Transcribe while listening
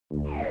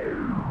EVILxJUG.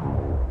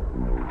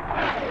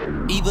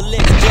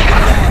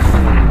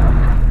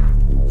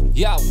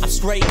 Yo, I'm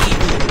straight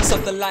evil,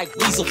 something like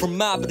Weasel from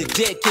Mob of the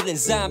Dead, killing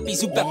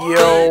zombies who back.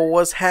 Yo,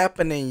 what's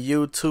happening,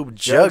 YouTube?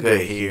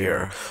 Jugger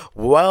here.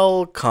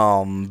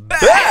 Welcome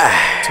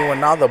back to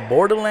another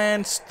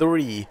Borderlands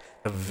 3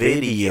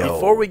 video.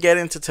 Before we get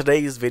into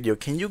today's video,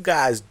 can you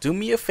guys do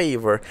me a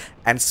favor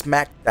and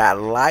smack that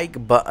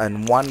like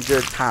button one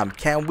good time?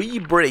 Can we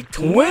break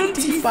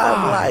 25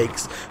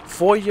 likes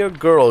for your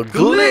girl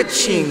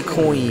Glitching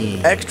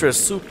Queen? Extra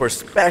super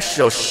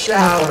special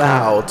shout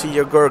out to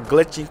your girl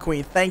Glitching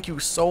Queen. Thank you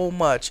so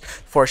much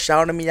for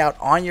shouting me out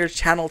on your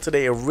channel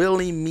today. It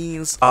really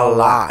means a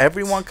lot.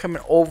 Everyone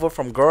coming over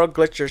from Girl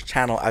Glitcher's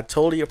channel, I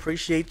totally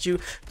appreciate you.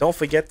 Don't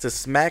forget to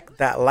smack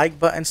that like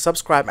button,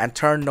 subscribe, and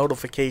turn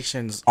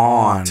notifications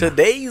on.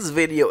 Today's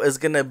video is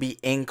gonna be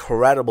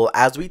incredible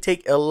as we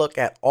take a look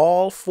at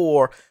all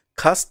 4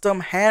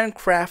 custom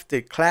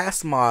handcrafted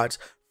class mods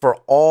for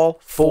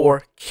all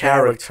 4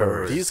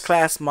 characters. These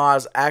class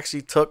mods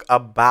actually took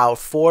about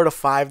 4 to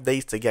 5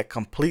 days to get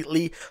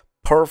completely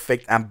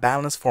perfect and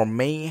balanced for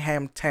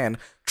Mayhem 10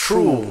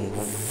 True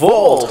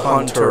Vault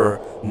Hunter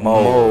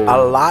mode.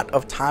 A lot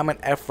of time and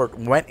effort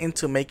went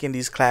into making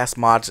these class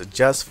mods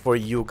just for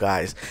you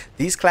guys.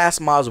 These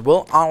class mods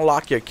will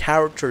unlock your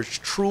character's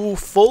true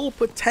full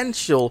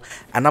potential,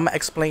 and I'm gonna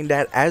explain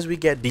that as we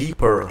get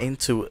deeper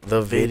into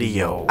the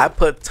video. I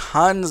put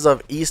tons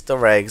of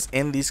Easter eggs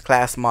in these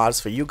class mods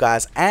for you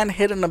guys and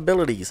hidden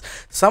abilities.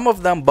 Some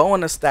of them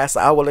bonus stats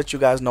I will let you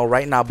guys know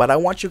right now, but I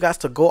want you guys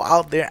to go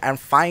out there and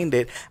find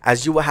it,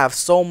 as you will have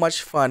so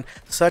much fun,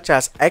 such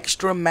as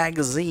extra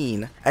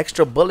magazine,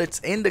 extra bullets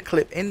in the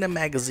clip in the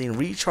magazine,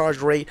 recharge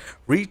rate,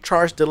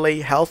 recharge delay,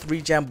 health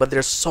regen, but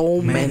there's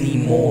so many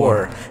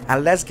more,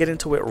 and let's get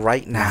into it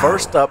right now.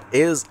 First up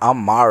is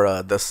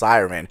Amara the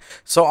Siren.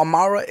 So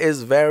Amara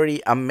is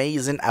very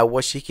amazing at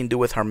what she can do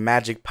with her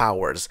magic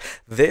powers.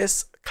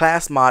 This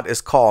class mod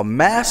is called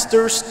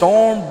Master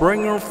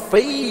Stormbringer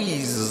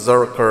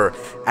Phazerker,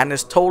 and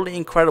it's totally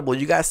incredible.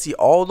 You guys see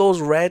all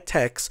those red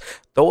texts?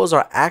 Those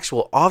are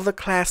actual other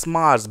class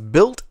mods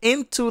built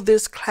into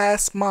this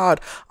class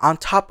mod on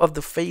top of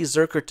the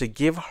Phazerker to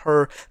give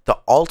her the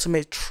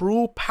ultimate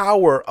true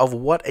power of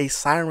what a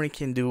siren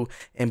can do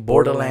in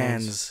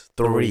Borderlands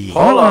 3.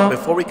 Hold on,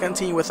 before we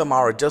continue with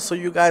Amara, just so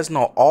you guys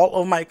know,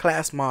 all of my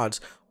class mods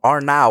are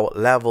now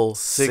level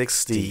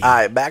 60.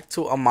 Alright, back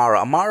to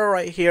Amara. Amara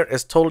right here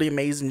is totally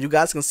amazing. You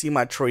guys can see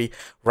my tree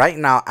right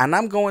now, and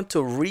I'm going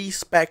to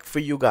respec for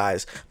you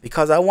guys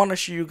because I want to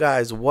show you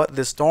guys what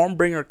the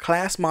Stormbringer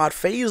class mod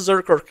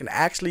Phazerker can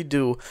actually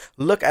do.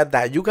 Look at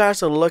that. You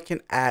guys are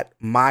looking at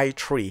my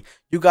tree.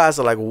 You guys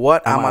are like,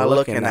 what am I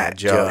looking at,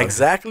 Joe?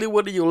 Exactly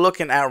what are you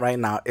looking at right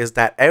now is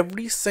that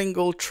every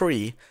single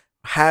tree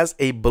has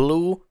a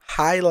blue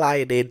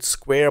highlighted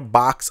square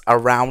box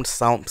around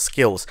some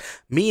skills,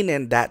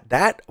 meaning that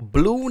that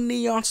blue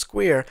neon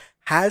square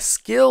has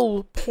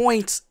skill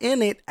points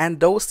in it, and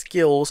those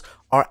skills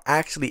are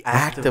actually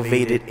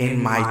activated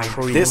in my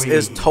tree. This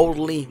is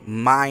totally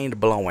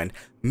mind-blowing,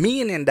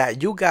 meaning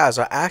that you guys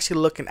are actually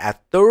looking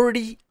at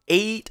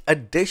 38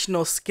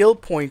 additional skill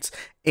points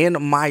in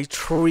my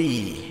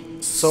tree.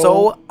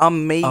 So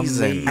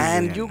amazing.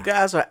 And you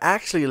guys are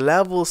actually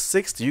level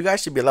 60. You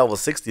guys should be level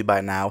 60 by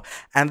now,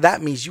 and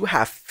that means you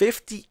have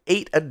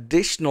 58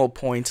 additional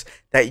points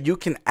that you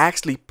can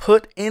actually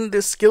put in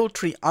the skill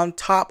tree on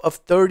top of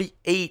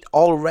 38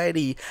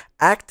 already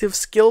active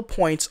skill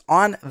points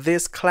on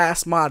this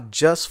class mod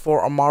just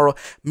for Amara,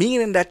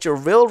 meaning that your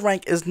real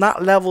rank is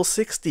not level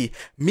 60,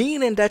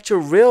 meaning that your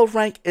real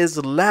rank is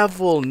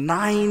level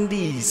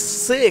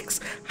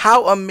 96.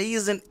 How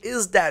amazing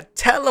is that?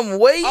 Tell them,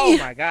 wait. Oh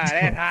my god,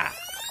 that's hot.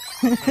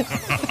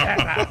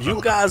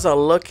 You guys are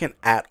looking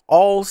at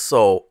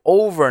also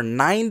over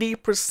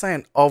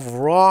 90% of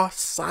raw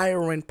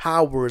siren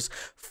powers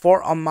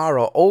for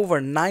Amara.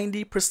 Over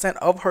 90%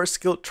 of her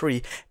skill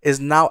tree is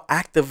now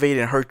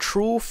activated. Her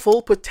true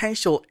full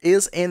potential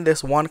is in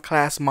this one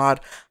class mod.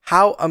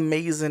 How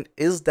amazing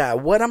is that?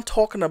 What I'm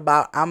talking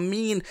about, I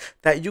mean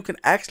that you can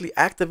actually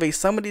activate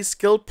some of these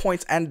skill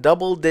points and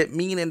double dip,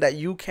 meaning that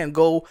you can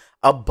go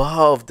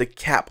above the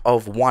cap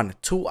of 1,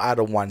 2 out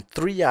of 1,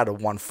 3 out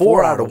of 1,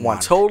 4 out of 1.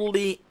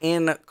 Totally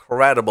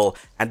incredible.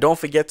 And don't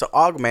forget to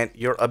augment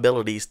your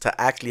abilities to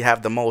actually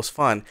have the most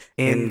fun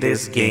in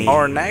this game.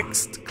 Our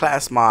next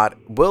class mod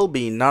will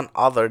be none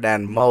other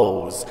than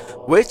Moze,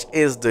 which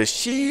is the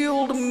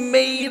Shield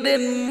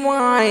Maiden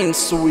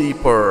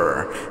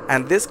Minesweeper.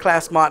 And this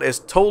class mod is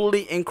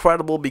totally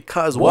incredible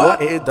because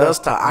what it does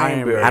to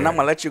Ironbear. And I'm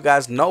gonna let you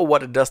guys know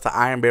what it does to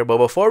Ironbear, but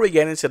before we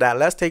get into that,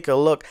 let's take a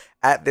look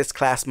at this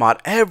class mod.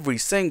 Every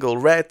single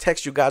red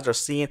text you guys are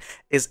seeing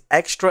is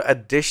extra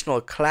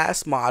additional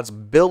class mods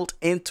built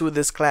into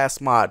this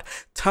class mod.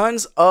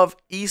 Tons of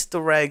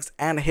Easter eggs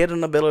and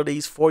hidden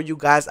abilities for you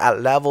guys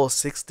at level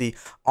 60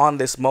 on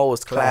this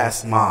Moze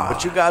class mod.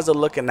 What you guys are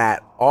looking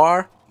at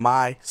are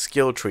my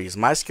skill trees.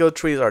 My skill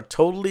trees are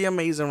totally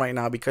amazing right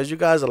now because you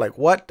guys are like,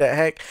 what the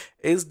heck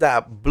is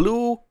that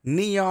blue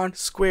neon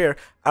square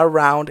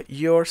around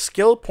your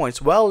skill points.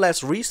 Well,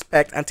 let's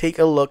respect and take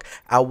a look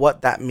at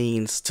what that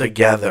means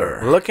together.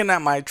 Looking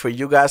at my tree,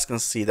 you guys can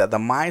see that the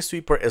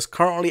Minesweeper is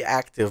currently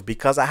active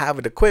because I have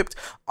it equipped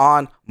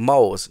on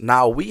Mo's.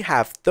 Now we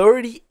have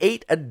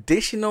 38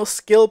 additional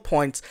skill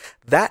points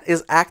that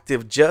is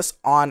active just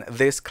on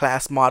this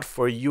class mod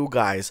for you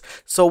guys.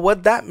 So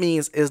what that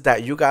means is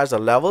that you guys are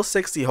level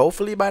 60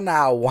 hopefully by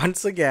now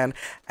once again,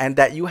 and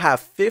that you have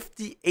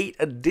 58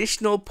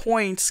 additional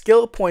points,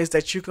 skill points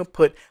that you can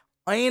put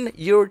in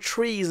your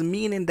trees,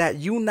 meaning that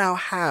you now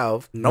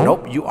have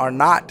you are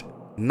not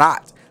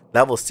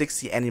level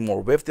 60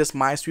 anymore. With this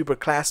Minesweeper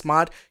class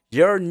mod,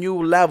 your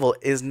new level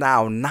is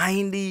now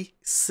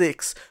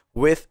 96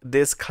 with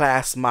this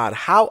class mod.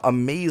 How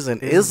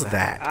amazing is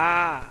that?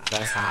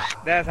 That's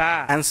hot. That's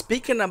hot. And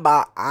speaking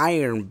about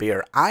Iron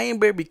Bear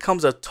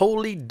becomes a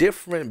totally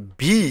different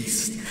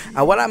beast.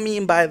 And what I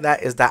mean by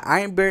that is that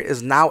Iron Bear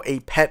is now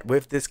a pet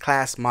with this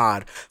class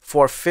mod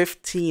for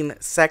 15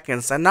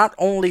 seconds. And not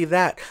only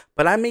that,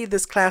 but I made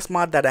this class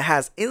mod that it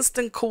has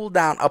instant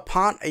cooldown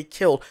upon a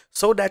kill,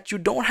 so that you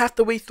don't have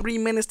to wait 3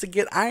 minutes to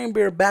get Iron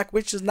Bear back,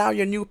 which is now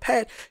your new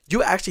pet.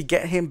 You actually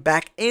get him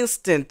back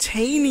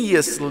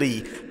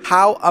instantaneously.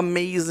 How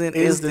amazing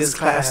is this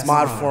class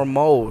mod for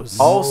Mo's?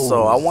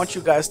 Also, I want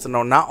you guys to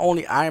know not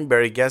only Iron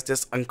Bear gets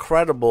this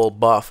incredible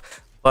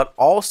buff, but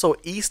also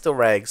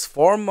Easter eggs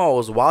for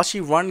Mo's while she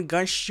run,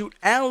 gun, shoot,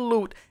 and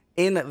loot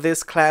in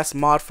this class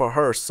mod for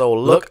her. So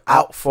look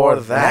out for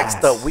that.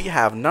 Next up, we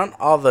have none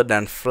other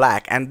than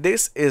Flak, and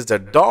this is the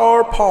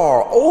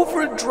Darpar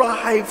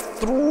Overdrive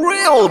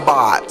Thrill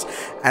Bot.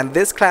 And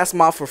this class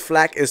mod for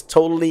Flak is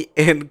totally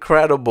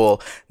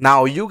incredible.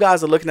 Now you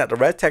guys are looking at the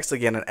red text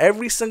again, and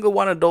every single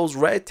one of those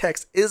red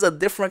text is a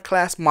different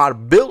class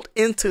mod built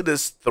into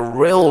this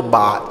Thrill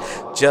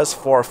Bot just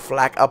for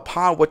Flak,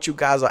 upon what you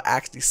guys are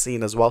actually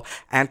seeing as well,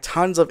 and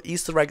tons of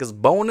Easter eggs,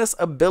 bonus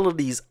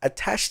abilities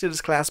attached to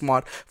this class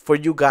mod for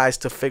you guys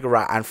to figure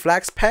out. And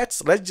Flak's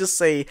pets, let's just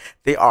say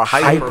they are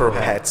hyper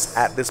pets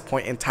at this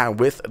point in time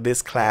with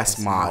this class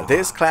mod.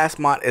 This class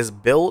mod is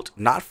built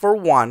not for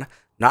one,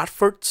 not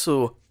for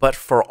two, but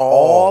for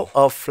all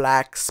of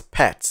Flak's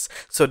pets.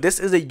 So this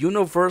is a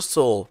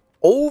universal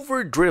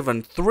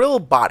overdriven thrill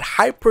bot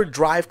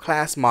hyperdrive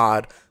class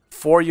mod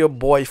for your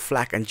boy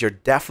Flak, and you're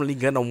definitely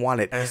gonna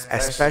want it,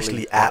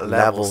 especially at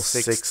level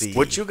 60.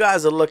 What you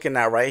guys are looking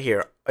at right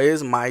here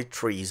is my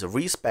trees.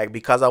 Respect,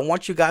 because I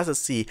want you guys to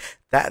see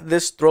that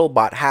this thrill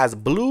bot has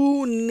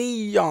blue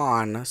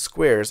neon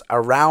squares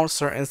around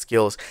certain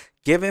skills,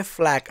 giving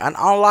Flak and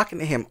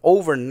unlocking him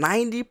over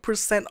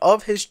 90%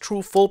 of his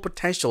true full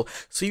potential.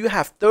 So you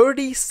have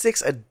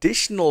 36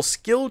 additional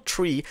skill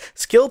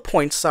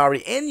points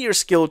in your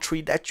skill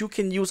tree that you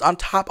can use on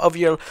top of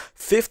your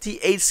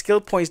 58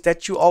 skill points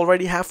that you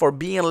already have for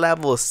being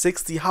level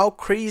 60. How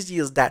crazy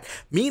is that?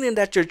 Meaning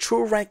that your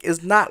true rank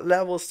is not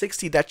level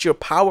 60, that your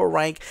power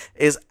rank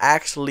is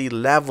actually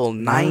level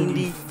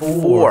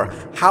 94.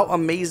 How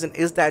amazing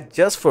is that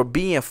just for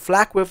being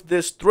Flak with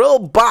this thrill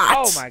bot?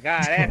 Oh my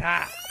god, that's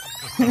hot.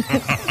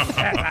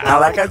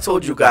 Now, like I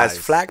told you guys,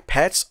 Flak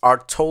pets are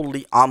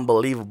totally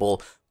unbelievable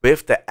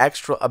with the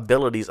extra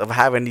abilities of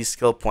having these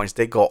skill points.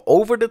 They go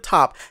over the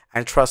top,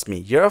 and trust me,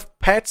 your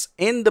pets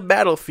in the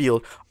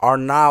battlefield are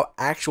now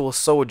actual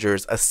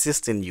soldiers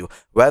assisting you,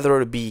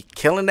 whether it be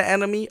killing the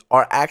enemy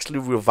or actually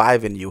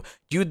reviving you.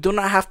 You do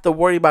not have to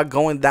worry about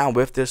going down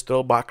with this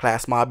Thrillbot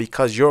class mod,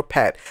 because your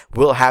pet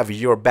will have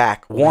your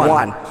back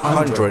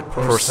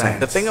 100%.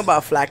 The thing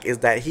about Flak is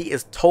that he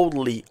is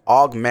totally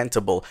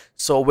augmentable.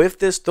 So with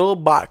this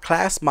Thrillbot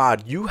class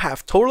mod, you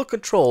have total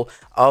control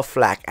of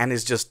Flak, and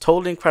it's just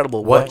totally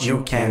incredible what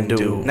you can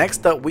do.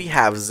 Next up, we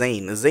have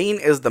Zane. Zane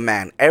is the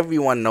man.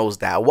 Everyone knows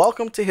that.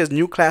 Welcome to his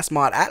new class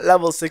mod at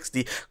level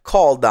 60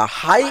 called the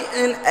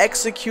Heightened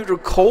Executor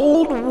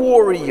Cold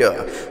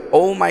Warrior.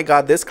 Oh my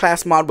god, this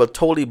class mod will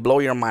totally blow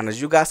your mind. As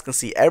you guys can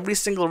see, every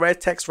single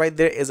red text right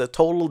there is a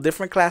total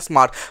different class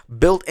mod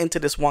built into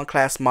this one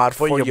class mod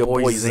for your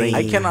boy Zane.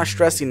 I cannot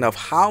stress enough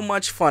how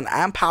much fun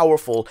and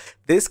powerful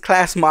this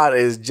class mod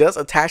is, just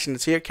attaching it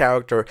to your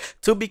character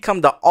to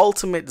become the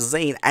ultimate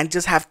Zane and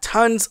just have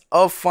tons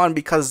of fun,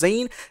 because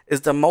Zane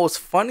is the most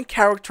fun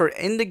character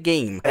in the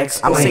game.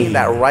 I'm saying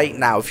that right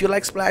now. If you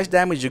like splash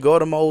damage, you go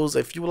to Mo's.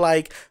 If you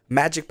like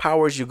magic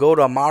powers, you go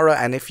to Amara.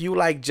 And if you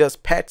like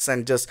just pets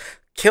and just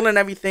killing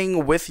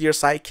everything with your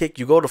sidekick,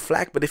 you go to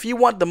Flak. But if you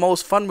want the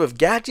most fun with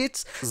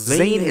gadgets,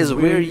 Zane is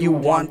where you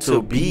want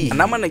to be.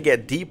 And I'm gonna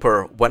get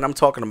deeper when I'm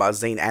talking about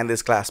Zane and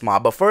this class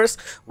mod. But first,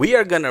 we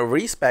are gonna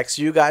respec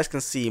so you guys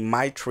can see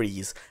my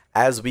trees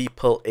as we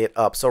pull it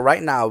up. So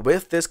right now,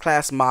 with this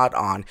class mod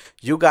on,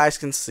 you guys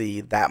can see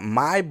that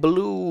my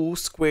blue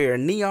square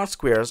neon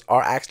squares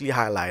are actually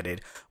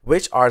highlighted,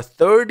 which are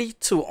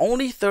 32,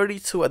 only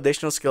 32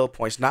 additional skill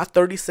points, not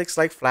 36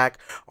 like Flak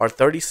or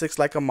 36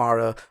 like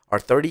Amara or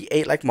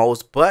 38 like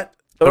Mo's, but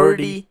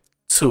 32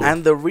 YouTube.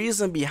 And the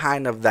reason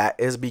behind of that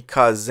is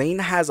because Zane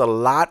has a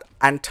lot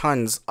and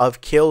tons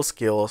of kill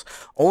skills,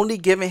 only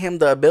giving him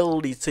the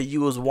ability to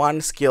use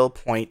one skill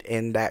point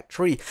in that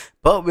tree.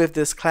 But with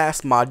this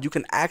class mod, you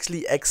can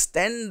actually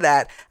extend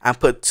that and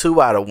put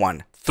 2 out of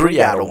 1.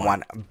 3 out of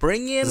 1.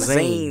 Bring in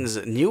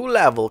Zane's new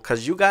level,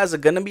 because you guys are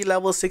going to be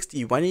level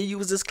 60 when you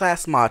use this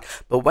class mod.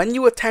 But when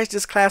you attach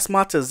this class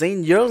mod to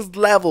Zane, your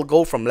level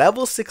go from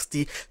level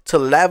 60 to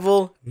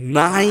level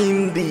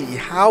 90.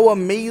 How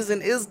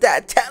amazing is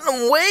that? Tell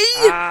him,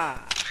 Wade!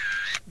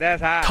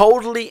 That's hot.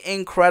 Totally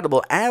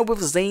incredible. And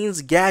with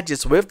Zane's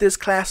gadgets, with this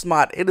class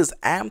mod, it is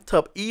amped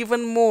up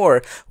even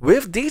more.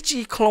 With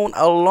DigiClone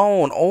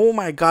alone, oh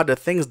my god, the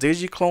things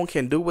DigiClone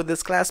can do with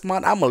this class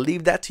mod, I'm gonna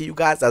leave that to you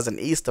guys as an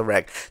Easter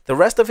egg. The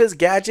rest of his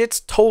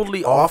gadgets,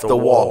 totally off the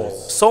wall.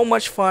 So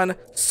much fun,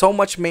 so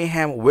much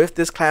mayhem with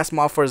this class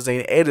mod for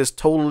Zane. It is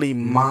totally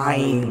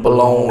mind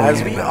blowing.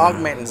 As we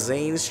augment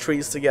Zane's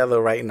trees together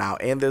right now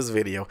in this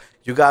video,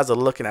 you guys are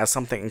looking at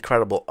something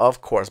incredible,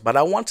 of course. But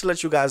I want to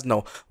let you guys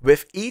know,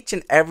 with each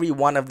and every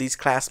one of these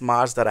class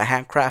mods that are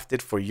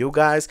handcrafted for you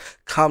guys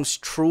comes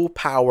true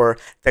power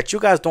that you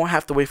guys don't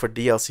have to wait for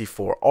DLC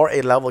for or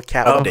a level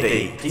cap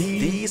update.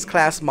 These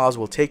class mods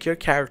will take your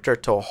character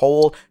to a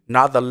whole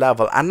nother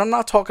level. And I'm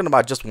not talking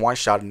about just one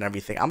shot and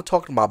everything. I'm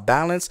talking about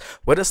balance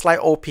with a slight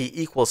OP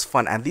equals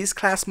fun. And these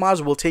class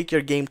mods will take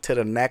your game to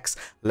the next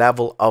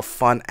level of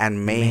fun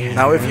and mayhem.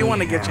 Now, if you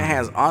want to get your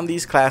hands on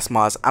these class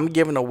mods, I'm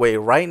giving away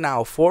right now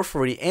for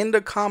free in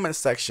the comment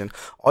section.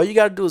 All you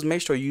gotta do is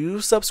make sure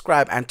you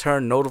subscribe and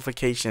turn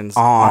notifications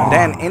on.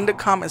 Then in the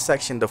comment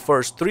section, the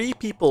first 3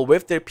 people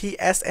with their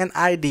PSN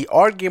ID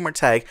or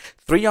gamertag,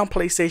 3 on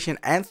PlayStation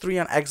and 3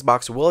 on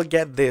Xbox, will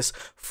get this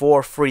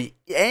for free.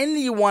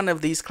 Any one of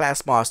these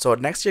class mods. So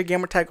next to your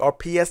gamertag or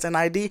PSN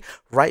ID,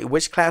 write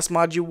which class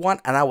mod you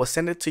want and I will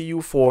send it to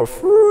you for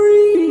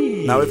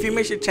free. Now, if you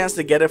miss your chance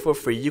to get it for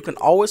free, you can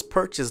always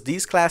purchase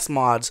these class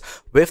mods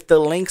with the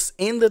links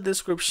in the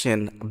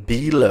description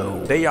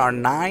below. They are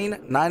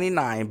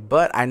 $9.99,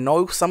 but I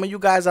know some of you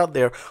guys out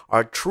there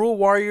are true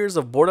warriors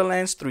of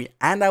Borderlands 3,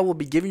 and I will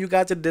be giving you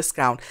guys a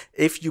discount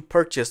if you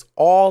purchase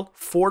all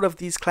 4 of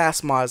these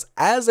class mods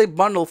as a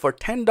bundle for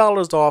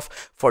 $10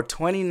 off for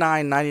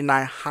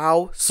 $29.99.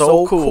 How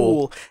so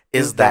cool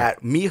is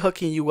that? Me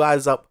hooking you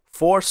guys up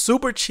for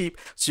super cheap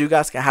so you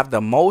guys can have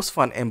the most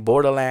fun in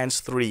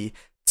Borderlands 3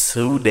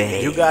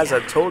 today. You guys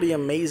are totally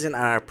amazing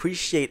and I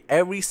appreciate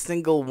every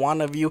single one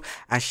of you.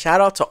 And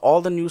shout out to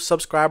all the new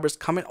subscribers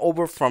coming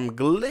over from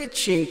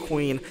Glitching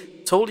Queen.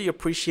 Totally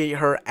appreciate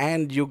her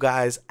and you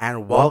guys,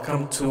 and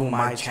welcome to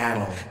my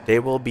channel.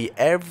 There will be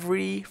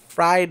every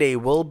Friday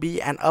will be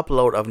an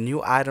upload of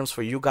new items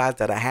for you guys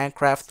that are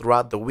handcrafted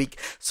throughout the week.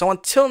 So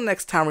until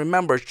next time,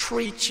 remember,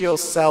 treat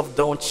yourself,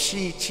 don't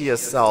cheat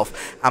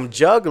yourself. I'm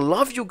Jug,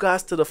 love you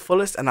guys to the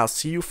fullest, and I'll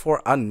see you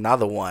for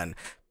another one.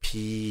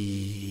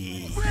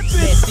 Peace.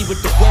 Nasty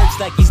with the words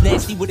like he's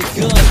nasty with a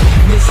gun.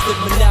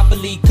 Mr.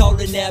 Monopoly,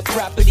 calling out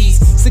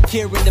properties.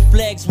 Securing the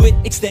flags with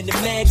extended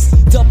mags.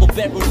 Double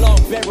barrel, long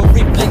barrel,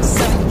 reflex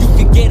sight.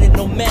 You can get it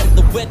no matter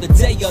the weather,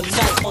 day or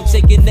night. Won't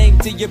take a name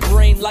to your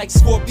brain like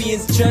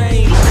Scorpion's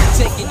chain.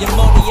 Taking your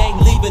money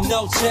ain't leaving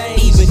no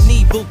change. Even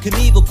Evil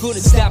Knievel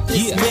couldn't stop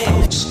this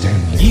man.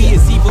 He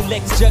is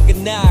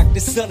EVILxJUG, the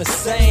son of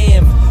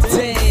Sam.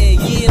 Damn.